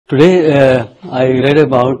Today, I read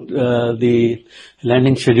about the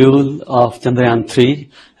landing schedule of Chandrayaan-3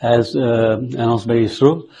 as announced by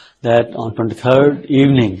ISRO, that on 23rd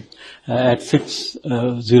evening at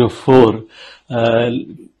 6:04,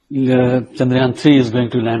 Chandrayaan-3 is going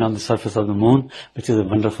to land on the surface of the moon, which is a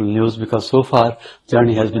wonderful news because so far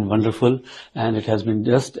journey has been wonderful and it has been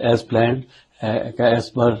just as planned as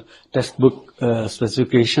per textbook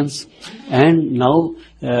specifications. And now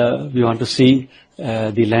we want to see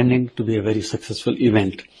the landing to be a very successful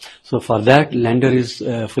event. So for that, lander is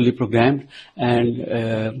fully programmed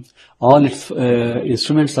and all its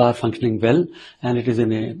instruments are functioning well, and it is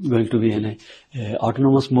going to be in a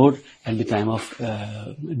autonomous mode at the time of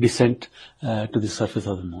descent to the surface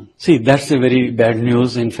of the moon. See, that's a very bad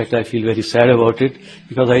news. In fact, I feel very sad about it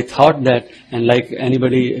because I thought that, and like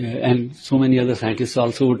anybody and so many other scientists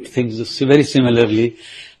also would think very similarly,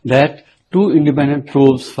 that two independent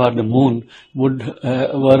probes for the moon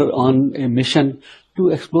were on a mission to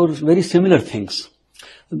explore very similar things.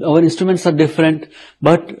 Our instruments are different,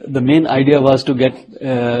 but the main idea was to get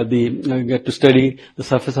to study the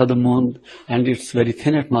surface of the moon and its very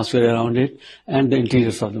thin atmosphere around it and the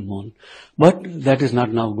interiors of the moon. But that is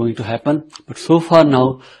not now going to happen. But so far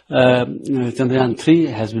now, Chandrayaan-3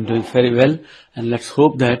 has been doing very well, and let's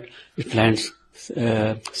hope that it lands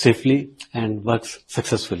safely and works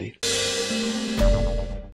successfully.